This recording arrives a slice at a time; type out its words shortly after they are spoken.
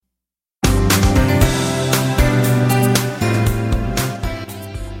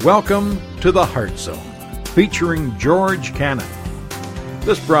Welcome to the Heart Zone, featuring George Cannon.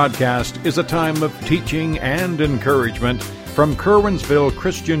 This broadcast is a time of teaching and encouragement from Curwensville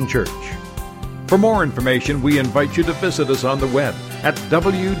Christian Church. For more information, we invite you to visit us on the web at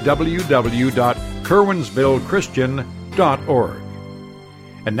www.curwensvillechristian.org.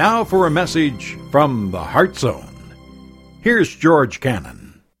 And now for a message from the Heart Zone. Here's George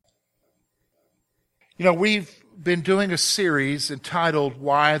Cannon. You know, we've been doing a series entitled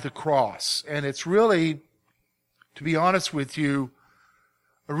Why the Cross? And it's really, to be honest with you,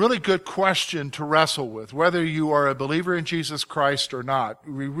 a really good question to wrestle with. Whether you are a believer in Jesus Christ or not,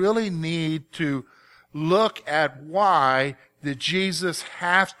 we really need to look at why did Jesus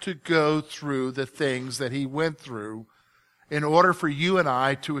have to go through the things that he went through in order for you and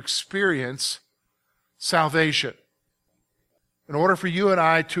I to experience salvation, in order for you and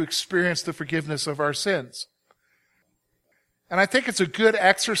I to experience the forgiveness of our sins. And I think it's a good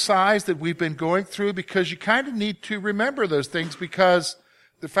exercise that we've been going through because you kind of need to remember those things, because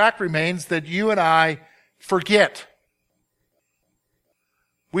the fact remains that you and I forget.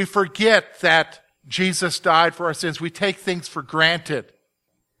 We forget that Jesus died for our sins. We take things for granted.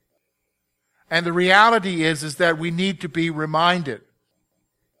 And the reality is that we need to be reminded.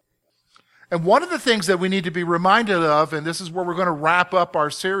 And one of the things that we need to be reminded of, and this is where we're going to wrap up our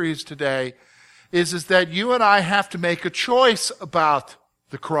series today, is that you and I have to make a choice about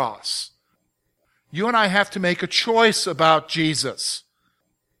the cross. You and I have to make a choice about Jesus.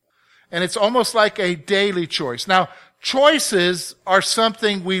 And it's almost like a daily choice. Now, choices are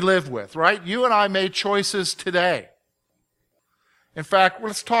something we live with, right? You and I made choices today. In fact,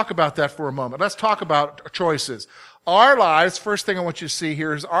 let's talk about that for a moment. Let's talk about choices. Our lives, first thing I want you to see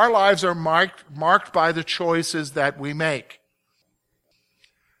here is our lives are marked by the choices that we make.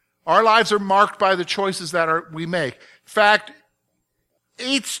 Our lives are marked by the choices that we make. In fact,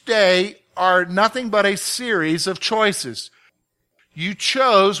 each day are nothing but a series of choices. You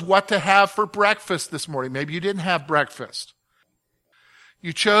chose what to have for breakfast this morning. Maybe you didn't have breakfast.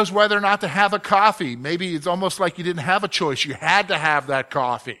 You chose whether or not to have a coffee. Maybe it's almost like you didn't have a choice. You had to have that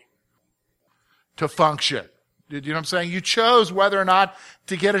coffee to function. You know what I'm saying? You chose whether or not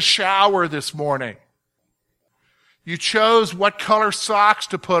to get a shower this morning. You chose what color socks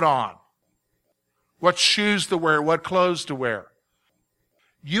to put on, what shoes to wear, what clothes to wear.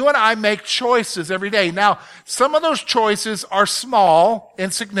 You and I make choices every day. Now, some of those choices are small,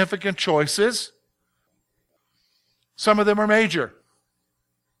 insignificant choices. Some of them are major.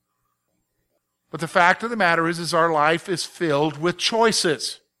 But the fact of the matter is our life is filled with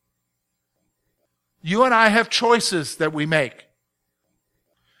choices. You and I have choices that we make.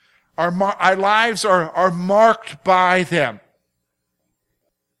 Our lives are marked by them.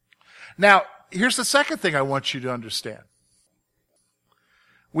 Now, here's the second thing I want you to understand.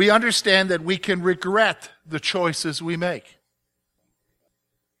 We understand that we can regret the choices we make.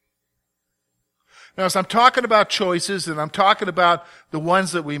 Now, as I'm talking about choices and I'm talking about the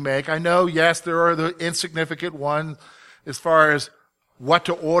ones that we make, I know, yes, there are the insignificant ones as far as what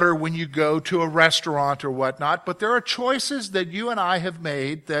to order when you go to a restaurant or whatnot, but there are choices that you and I have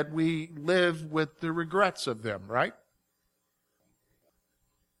made that we live with the regrets of them, right?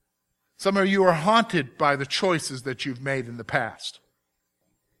 Some of you are haunted by the choices that you've made in the past.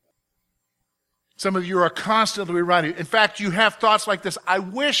 Some of you are constantly reminded. In fact, you have thoughts like this: I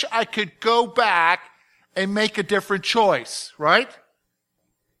wish I could go back and make a different choice, right?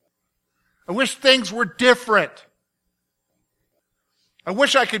 I wish things were different. I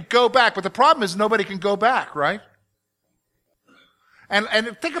wish I could go back, but the problem is nobody can go back, right? And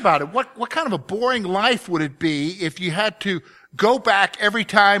think about it. What kind of a boring life would it be if you had to go back every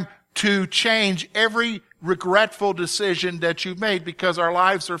time to change every regretful decision that you've made, because our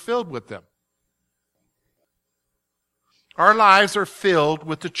lives are filled with them? Our lives are filled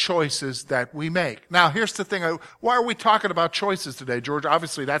with the choices that we make. Now, here's the thing. Why are we talking about choices today, George?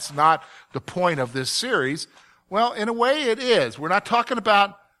 Obviously, that's not the point of this series. Well, in a way it is. We're not talking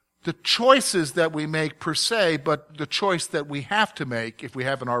about the choices that we make per se, but the choice that we have to make if we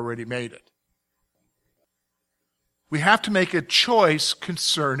haven't already made it. We have to make a choice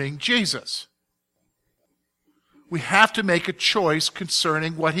concerning Jesus. We have to make a choice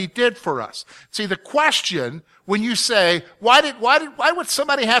concerning what he did for us. See, the question, when you say, why would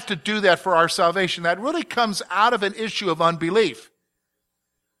somebody have to do that for our salvation? That really comes out of an issue of unbelief.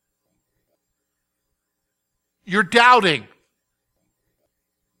 You're doubting.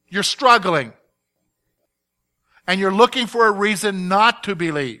 You're struggling. And you're looking for a reason not to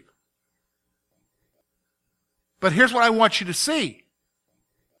believe. But here's what I want you to see.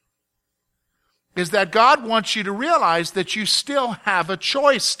 is that God wants you to realize that you still have a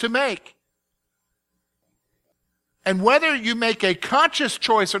choice to make. And whether you make a conscious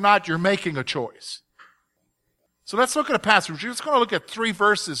choice or not, you're making a choice. So let's look at a passage. We're just going to look at 3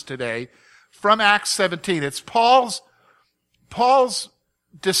 verses today from Acts 17. It's Paul's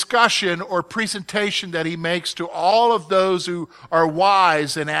discussion or presentation that he makes to all of those who are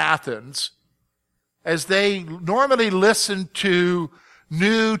wise in Athens as they normally listen to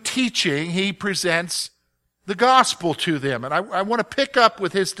new teaching. He presents the gospel to them. And I want to pick up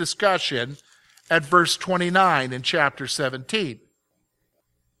with his discussion at verse 29 in chapter 17.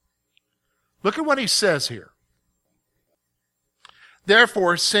 Look at what he says here.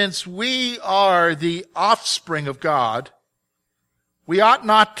 Therefore, since we are the offspring of God, we ought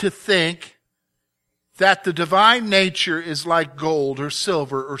not to think that the divine nature is like gold or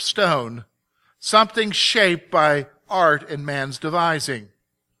silver or stone, something shaped by art and man's devising.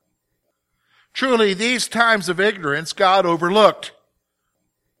 Truly, these times of ignorance God overlooked,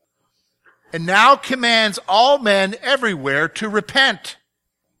 and now commands all men everywhere to repent,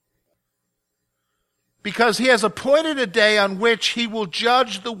 because he has appointed a day on which he will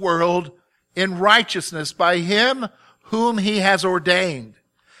judge the world in righteousness by him whom he has ordained.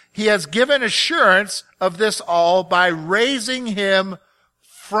 He has given assurance of this all by raising him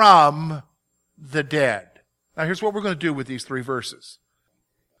from the dead. Now here's what we're going to do with these 3 verses.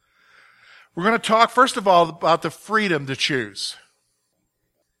 We're going to talk, first of all, about the freedom to choose.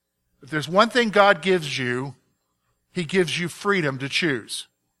 If there's one thing God gives you, he gives you freedom to choose.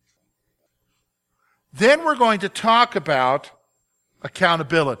 Then we're going to talk about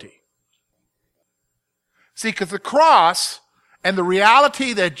accountability. See, because the cross and the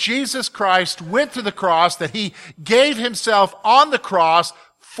reality that Jesus Christ went to the cross, that he gave himself on the cross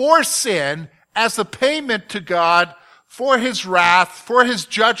for sin as the payment to God for his wrath, for his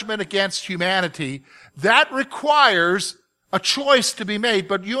judgment against humanity, that requires a choice to be made.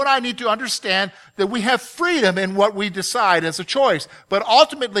 But you and I need to understand that we have freedom in what we decide as a choice. But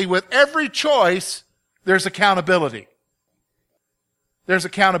ultimately, with every choice, there's accountability. There's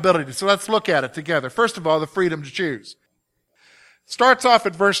accountability. So let's look at it together. First of all, the freedom to choose. Starts off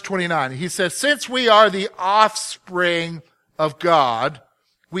at verse 29. He says, since we are the offspring of God,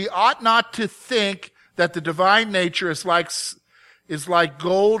 we ought not to think that the divine nature is like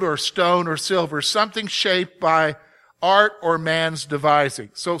gold or stone or silver, something shaped by art or man's devising.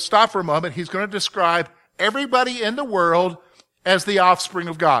 So stop for a moment. He's going to describe everybody in the world as the offspring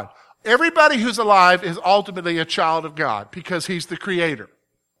of God. Everybody who's alive is ultimately a child of God because he's the creator.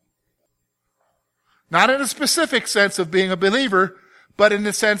 Not in a specific sense of being a believer, but in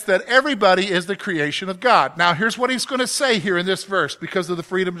the sense that everybody is the creation of God. Now, here's what he's going to say here in this verse because of the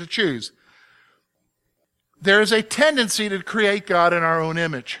freedom to choose. There is a tendency to create God in our own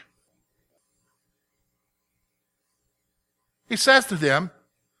image. He says to them,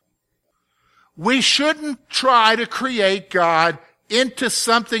 we shouldn't try to create God into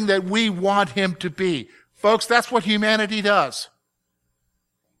something that we want him to be. Folks, that's what humanity does.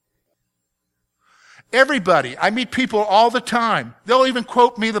 Everybody, I meet people all the time. They'll even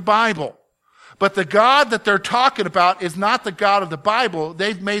quote me the Bible. But the God that they're talking about is not the God of the Bible.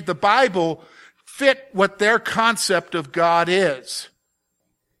 They've made the Bible fit what their concept of God is.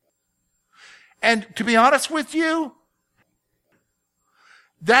 And to be honest with you,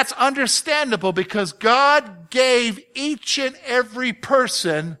 that's understandable because God gave each and every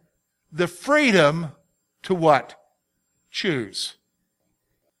person the freedom to what? Choose.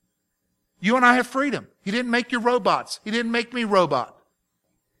 You and I have freedom. He didn't make you robots. He didn't make me robot.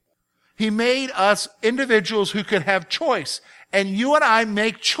 He made us individuals who could have choice. And you and I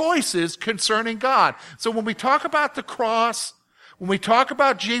make choices concerning God. So when we talk about the cross, when we talk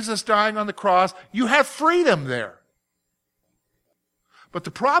about Jesus dying on the cross, you have freedom there. But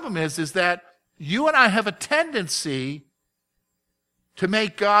the problem is that you and I have a tendency to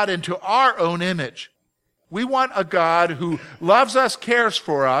make God into our own image. We want a God who loves us, cares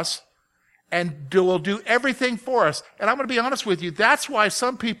for us, and will do everything for us. And I'm going to be honest with you, that's why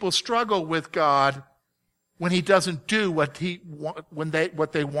some people struggle with God when he doesn't do what they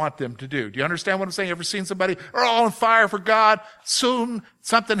want them to do. Do you understand what I'm saying? Ever seen somebody all on fire for God? Soon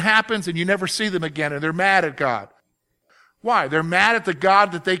something happens and you never see them again and they're mad at God. Why? They're mad at the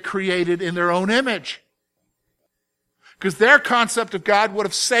God that they created in their own image. Because their concept of God would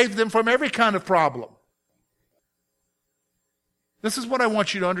have saved them from every kind of problem. This is what I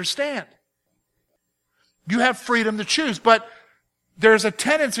want you to understand. You have freedom to choose, but there's a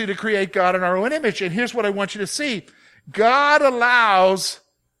tendency to create God in our own image. And here's what I want you to see. God allows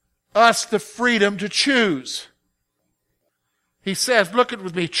us the freedom to choose. He says, look at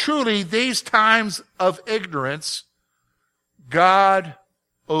with me, truly these times of ignorance God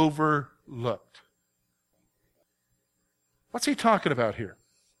overlooked. What's he talking about here?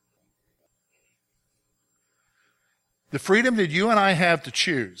 The freedom that you and I have to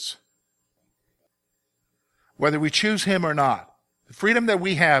choose, whether we choose him or not. The freedom that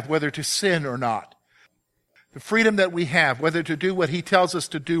we have, whether to sin or not. The freedom that we have, whether to do what he tells us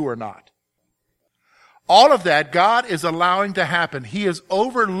to do or not. All of that God is allowing to happen. He is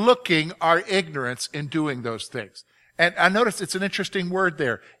overlooking our ignorance in doing those things. And I notice it's an interesting word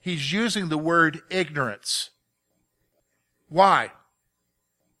there. He's using the word ignorance. Why?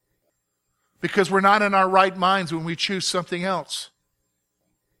 Because we're not in our right minds when we choose something else.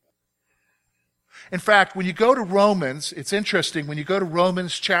 In fact, when you go to Romans, it's interesting, when you go to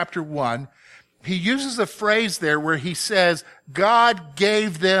Romans chapter 1, he uses a phrase there where he says, God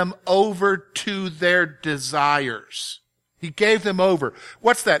gave them over to their desires. He gave them over.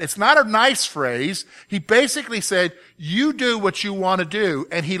 What's that? It's not a nice phrase. He basically said, you do what you want to do,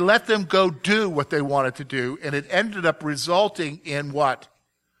 and he let them go do what they wanted to do, and it ended up resulting in what?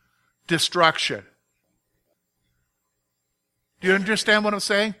 Destruction. Do you understand what I'm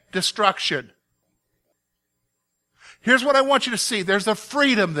saying? Destruction. Here's what I want you to see. There's a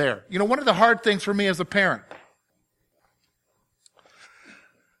freedom there. You know, one of the hard things for me as a parent,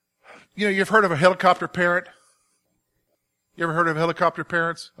 you know, you've heard of a helicopter parent? You ever heard of helicopter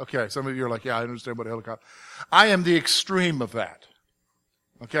parents? Okay, some of you are like, yeah, I understand what a helicopter. I am the extreme of that.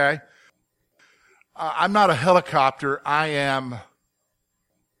 Okay? I'm not a helicopter. I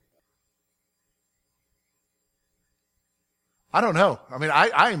don't know. I mean,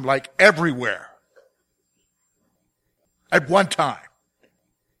 I am like everywhere. At one time.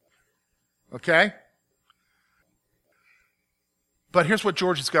 Okay? But here's what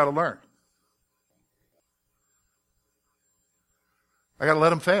George has got to learn. I got to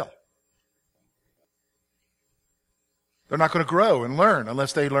let them fail. They're not going to grow and learn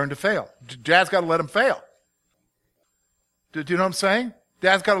unless they learn to fail. Dad's got to let them fail. Do you know what I'm saying?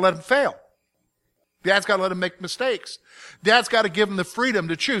 Dad's got to let them fail. Dad's got to let them make mistakes. Dad's got to give them the freedom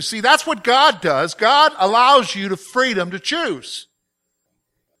to choose. See, that's what God does. God allows you the freedom to choose.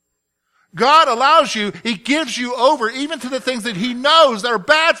 God allows you, he gives you over even to the things that he knows that are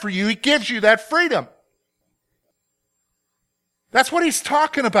bad for you. He gives you that freedom. That's what he's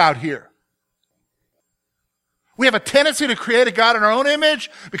talking about here. We have a tendency to create a God in our own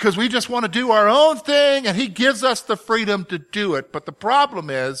image because we just want to do our own thing, and he gives us the freedom to do it. But the problem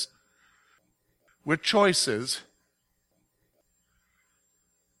is, with choices,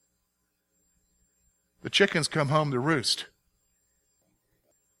 the chickens come home to roost.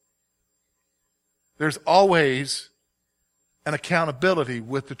 There's always an accountability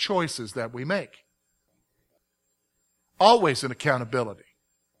with the choices that we make. Always an accountability.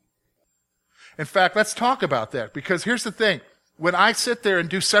 In fact, let's talk about that, because here's the thing. When I sit there and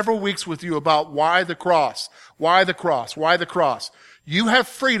do several weeks with you about why the cross, why the cross, why the cross, you have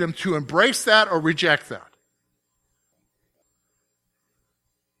freedom to embrace that or reject that.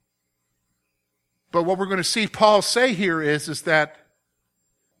 But what we're going to see Paul say here is that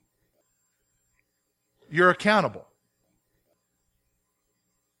you're accountable.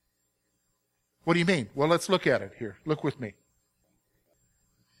 What do you mean? Well, let's look at it here. Look with me.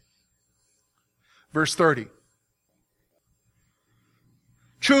 Verse 30.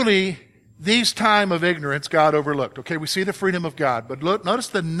 Truly, these time of ignorance God overlooked. Okay, we see the freedom of God, but look, notice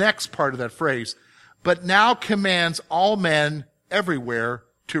the next part of that phrase. But now commands all men everywhere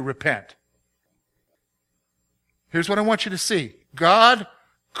to repent. Here's what I want you to see. God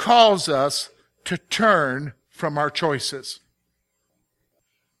calls us to turn from our choices.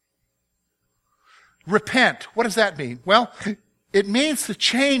 Repent. What does that mean? Well, it means to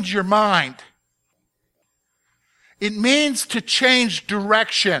change your mind. It means to change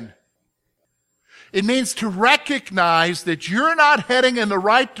direction. It means to recognize that you're not heading in the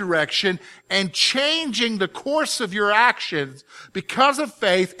right direction and changing the course of your actions because of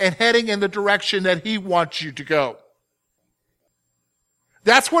faith and heading in the direction that he wants you to go.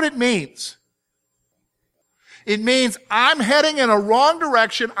 That's what it means. It means I'm heading in a wrong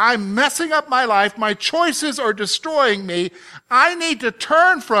direction. I'm messing up my life. My choices are destroying me. I need to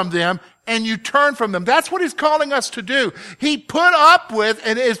turn from them, and you turn from them. That's what he's calling us to do. He put up with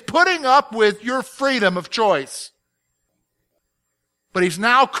and is putting up with your freedom of choice. But he's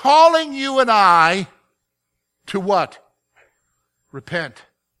now calling you and I to what? Repent.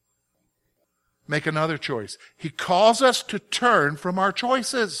 Make another choice. He calls us to turn from our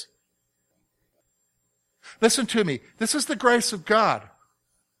choices. Listen to me. This is the grace of God.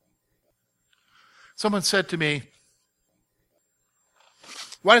 Someone said to me,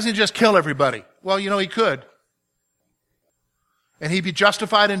 Why doesn't he just kill everybody? Well, he could. And he'd be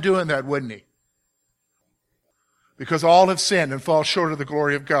justified in doing that, wouldn't he? Because all have sinned and fall short of the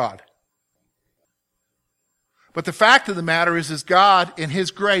glory of God. But the fact of the matter is God, in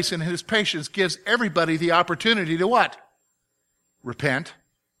His grace and His patience, gives everybody the opportunity to what? Repent.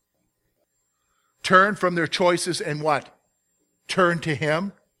 Turn from their choices and what? Turn to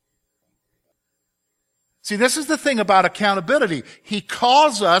Him. See, this is the thing about accountability. He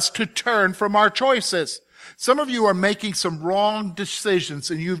calls us to turn from our choices. Some of you are making some wrong decisions,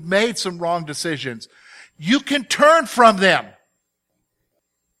 and you've made some wrong decisions. You can turn from them.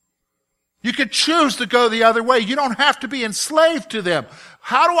 You can choose to go the other way. You don't have to be enslaved to them.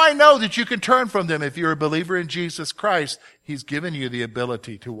 How do I know that you can turn from them? If you're a believer in Jesus Christ, He's given you the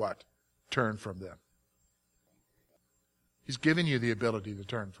ability to what? Turn from them. He's given you the ability to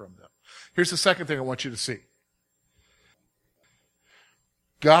turn from them. Here's the second thing I want you to see.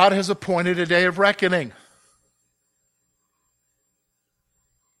 God has appointed a day of reckoning.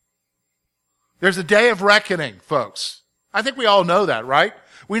 There's a day of reckoning, folks. I think we all know that, right?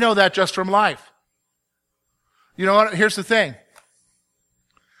 We know that just from life. You know what? Here's the thing.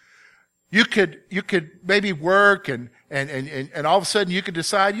 You could maybe work and all of a sudden you could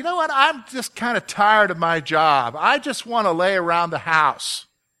decide, you know what? I'm just kind of tired of my job. I just want to lay around the house.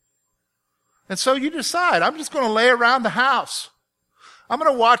 And so you decide, I'm just going to lay around the house. I'm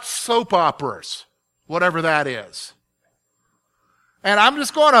going to watch soap operas, whatever that is. And I'm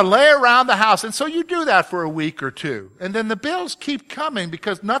just going to lay around the house. And so you do that for a week or two. And then the bills keep coming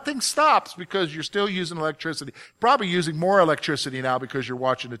because nothing stops because you're still using electricity. Probably using more electricity now because you're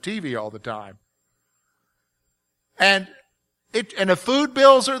watching the TV all the time. And the food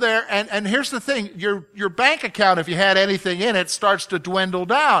bills are there. And here's the thing. Your bank account, if you had anything in it, starts to dwindle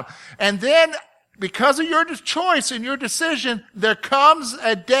down. And then because of your choice and your decision, there comes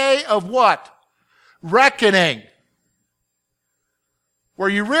a day of what? Reckoning. Where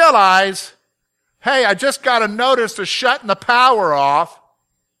you realize, hey, I just got a notice of shutting the power off.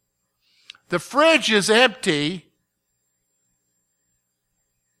 The fridge is empty.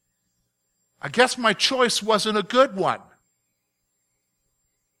 I guess my choice wasn't a good one.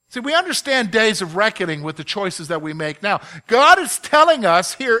 See, we understand days of reckoning with the choices that we make now. God is telling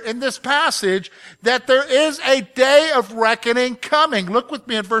us here in this passage that there is a day of reckoning coming. Look with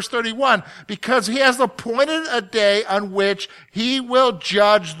me at verse 31. Because He has appointed a day on which He will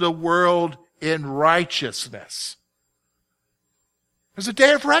judge the world in righteousness. There's a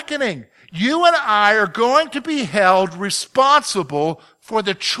day of reckoning. You and I are going to be held responsible for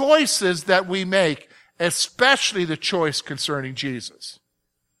the choices that we make, especially the choice concerning Jesus.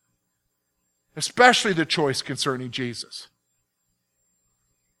 Especially the choice concerning Jesus.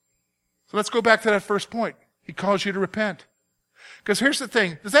 So let's go back to that first point. He calls you to repent. Because here's the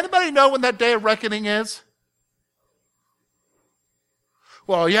thing. Does anybody know when that day of reckoning is?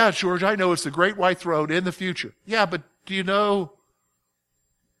 Well, yeah, George, I know it's the great white throne in the future. Yeah, but do you know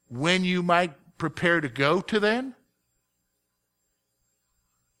when you might prepare to go to then?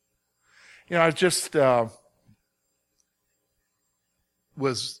 I just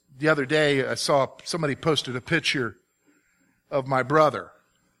the other day, I saw somebody posted a picture of my brother.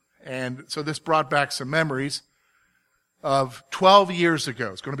 And so this brought back some memories of 12 years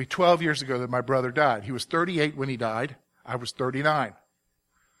ago. It's going to be 12 years ago that my brother died. He was 38 when he died. I was 39.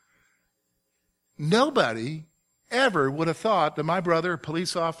 Nobody ever would have thought that my brother, a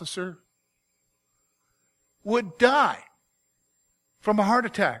police officer, would die from a heart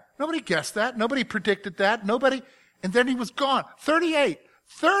attack. Nobody guessed that. Nobody predicted that. Nobody. And then he was gone. 38.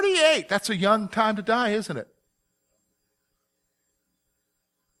 38! That's a young time to die, isn't it?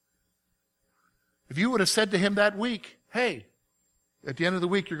 If you would have said to him that week, hey, at the end of the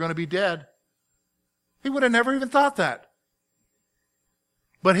week you're going to be dead, he would have never even thought that.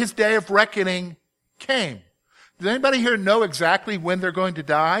 But his day of reckoning came. Does anybody here know exactly when they're going to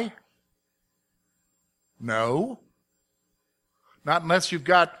die? No. Not unless you've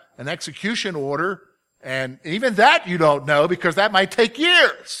got an execution order. And even that you don't know because that might take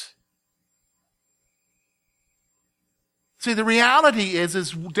years. See, the reality is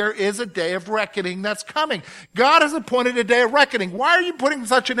there is a day of reckoning that's coming. God has appointed a day of reckoning. Why are you putting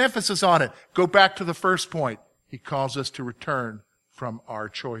such an emphasis on it? Go back to the first point. He calls us to return from our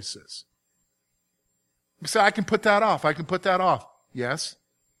choices. You say, I can put that off. I can put that off. Yes,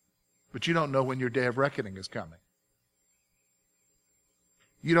 but you don't know when your day of reckoning is coming.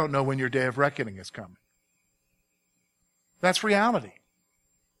 You don't know when your day of reckoning is coming. That's reality.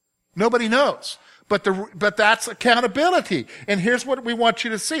 Nobody knows. But that's accountability. And here's what we want you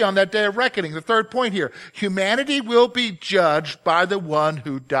to see on that day of reckoning. The third point here. Humanity will be judged by the one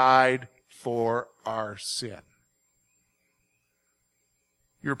who died for our sin.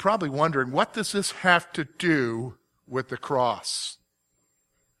 You're probably wondering, what does this have to do with the cross?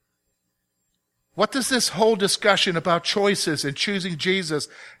 What does this whole discussion about choices and choosing Jesus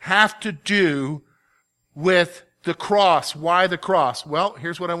have to do with the cross? Why the cross? Well,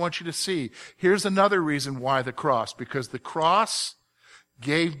 here's what I want you to see. Here's another reason why the cross. Because the cross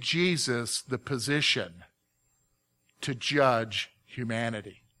gave Jesus the position to judge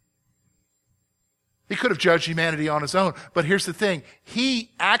humanity. He could have judged humanity on his own, but here's the thing.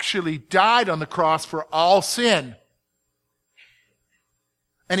 He actually died on the cross for all sin.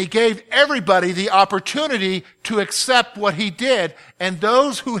 And he gave everybody the opportunity to accept what he did. And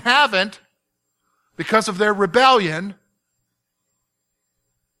those who haven't, because of their rebellion,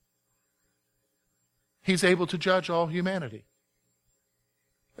 he's able to judge all humanity.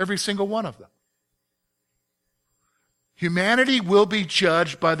 Every single one of them. Humanity will be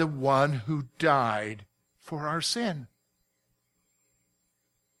judged by the one who died for our sin.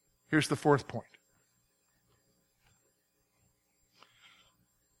 Here's the fourth point.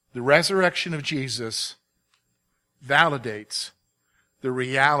 The resurrection of Jesus validates the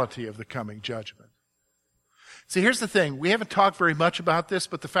reality of the coming judgment. See, here's the thing. We haven't talked very much about this,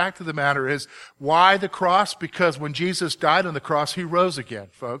 but the fact of the matter is, why the cross? Because when Jesus died on the cross, he rose again,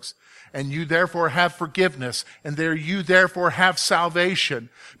 folks. And you therefore have forgiveness, and you therefore have salvation,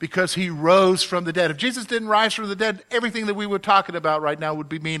 because he rose from the dead. If Jesus didn't rise from the dead, everything that we were talking about right now would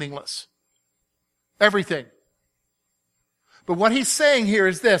be meaningless. Everything. But what he's saying here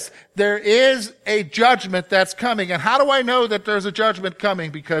is this. There is a judgment that's coming. And how do I know that there's a judgment coming?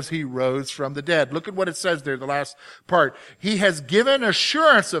 Because he rose from the dead. Look at what it says there, the last part. He has given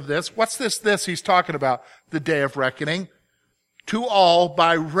assurance of this. What's this he's talking about? The day of reckoning. To all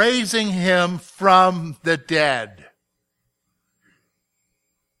by raising him from the dead.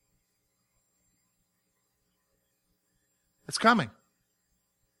 It's coming.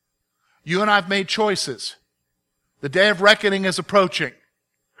 You and I have made choices. The day of reckoning is approaching.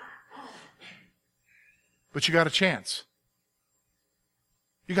 But you got a chance.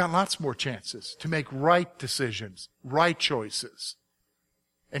 You got lots more chances to make right decisions, right choices,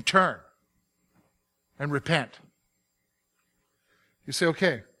 and turn and repent. You say,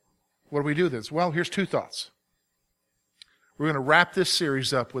 okay, what do we do with this? Well, here's two thoughts. We're going to wrap this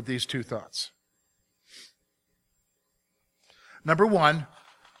series up with these two thoughts. Number one,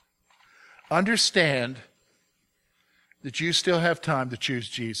 understand that you still have time to choose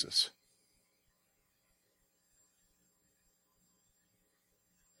Jesus.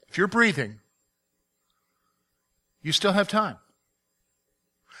 If you're breathing, you still have time.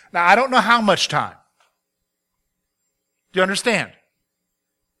 Now, I don't know how much time. Do you understand?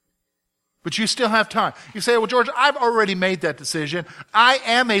 But you still have time. You say, well, George, I've already made that decision. I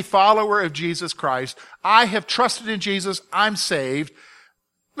am a follower of Jesus Christ. I have trusted in Jesus. I'm saved.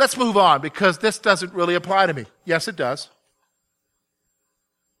 Let's move on because this doesn't really apply to me. Yes, it does.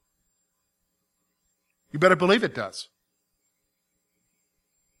 You better believe it does.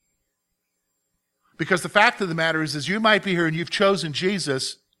 Because the fact of the matter is you might be here and you've chosen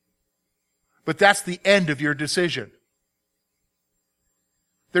Jesus, but that's the end of your decision.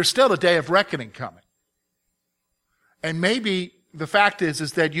 There's still a day of reckoning coming. And maybe the fact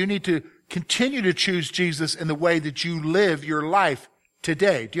is that you need to continue to choose Jesus in the way that you live your life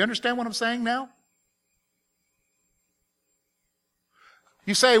today. Do you understand what I'm saying now?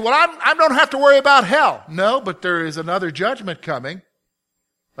 You say, well, I don't have to worry about hell. No, but there is another judgment coming.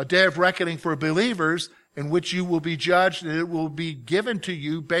 A day of reckoning for believers in which you will be judged and it will be given to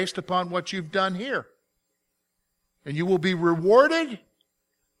you based upon what you've done here. And you will be rewarded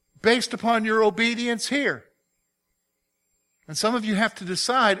based upon your obedience here. And some of you have to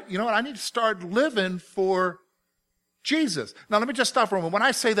decide, you know what, I need to start living for Jesus. Now let me just stop for a moment. When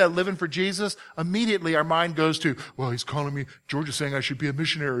I say that, living for Jesus, immediately our mind goes to, well, he's calling me, George is saying I should be a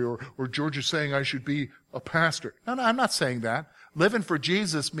missionary, or George is saying I should be a pastor. No, I'm not saying that. Living for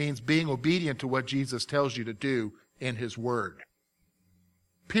Jesus means being obedient to what Jesus tells you to do in his word.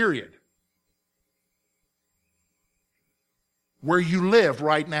 Period. Where you live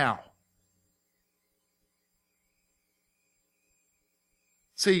right now.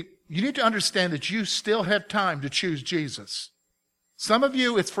 See, you need to understand that you still have time to choose Jesus. Some of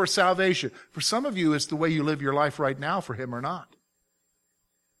you, it's for salvation. For some of you, it's the way you live your life right now for him or not.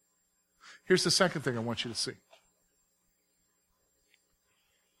 Here's the second thing I want you to see.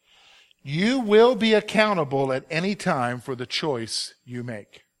 You will be accountable at any time for the choice you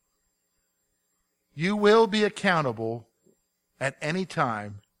make. You will be accountable at any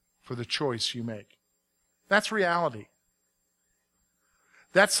time for the choice you make. That's reality.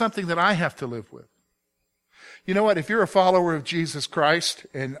 That's something that I have to live with. You know what? If you're a follower of Jesus Christ,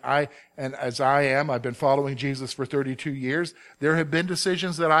 and as I am, I've been following Jesus for 32 years, there have been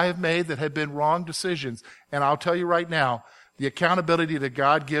decisions that I have made that have been wrong decisions. And I'll tell you right now, the accountability that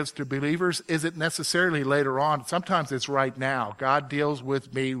God gives to believers isn't necessarily later on. Sometimes it's right now. God deals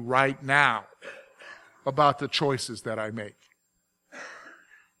with me right now about the choices that I make.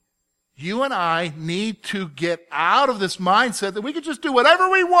 You and I need to get out of this mindset that we can just do whatever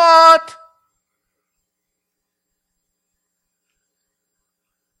we want.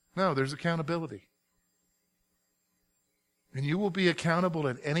 No, there's accountability. And you will be accountable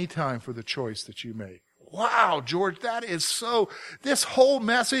at any time for the choice that you make. Wow, George, that is so... This whole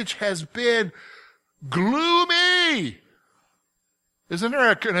message has been gloomy. Isn't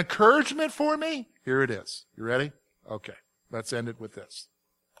there an encouragement for me? Here it is. You ready? Okay, let's end it with this.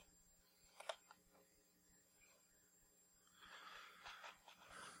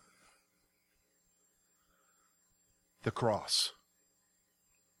 The cross.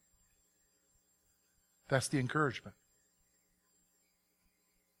 That's the encouragement.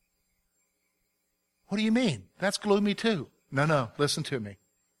 What do you mean? That's gloomy too. No, listen to me.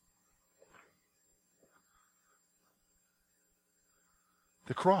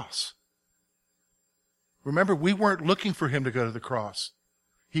 The cross. Remember, we weren't looking for him to go to the cross.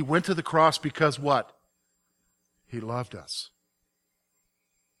 He went to the cross because what? He loved us.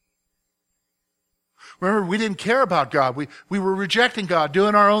 Remember, we didn't care about God. We were rejecting God,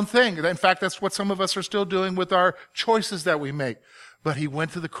 doing our own thing. In fact, that's what some of us are still doing with our choices that we make. But he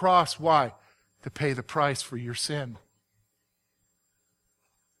went to the cross. Why? To pay the price for your sin.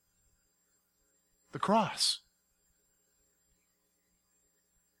 The cross.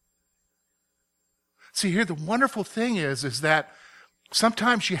 See, here the wonderful thing is that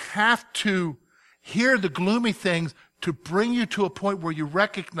sometimes you have to hear the gloomy things to bring you to a point where you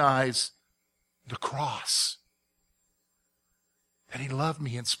recognize the cross. That he loved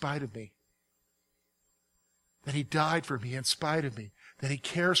me in spite of me. That he died for me in spite of me. That he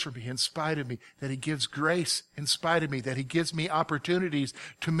cares for me in spite of me. That he gives grace in spite of me. That he gives me opportunities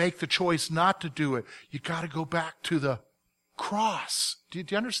to make the choice not to do it. You got to go back to the cross. Do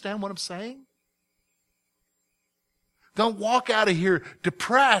you understand what I'm saying? Don't walk out of here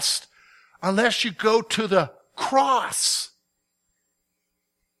depressed unless you go to the cross.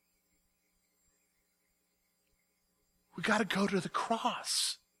 We got to go to the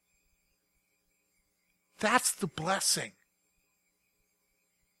cross. That's the blessing.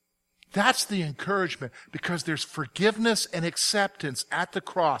 That's the encouragement, because there's forgiveness and acceptance at the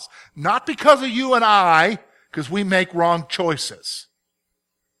cross. Not because of you and I, because we make wrong choices,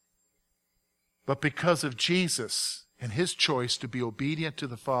 but because of Jesus and his choice to be obedient to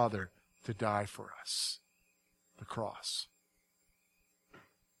the Father to die for us. The cross.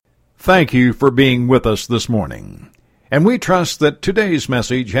 Thank you for being with us this morning. And we trust that today's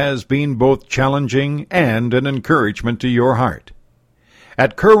message has been both challenging and an encouragement to your heart.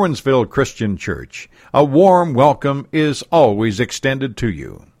 At Curwensville Christian Church, a warm welcome is always extended to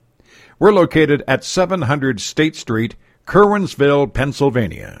you. We're located at 700 State Street, Curwensville,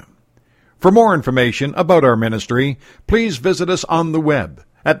 Pennsylvania. For more information about our ministry, please visit us on the web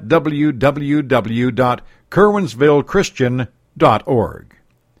at www.curwensvillechristian.org.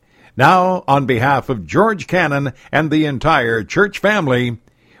 Now, on behalf of George Cannon and the entire church family,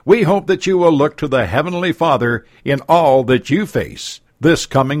 we hope that you will look to the Heavenly Father in all that you face this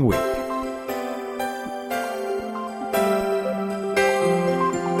coming week.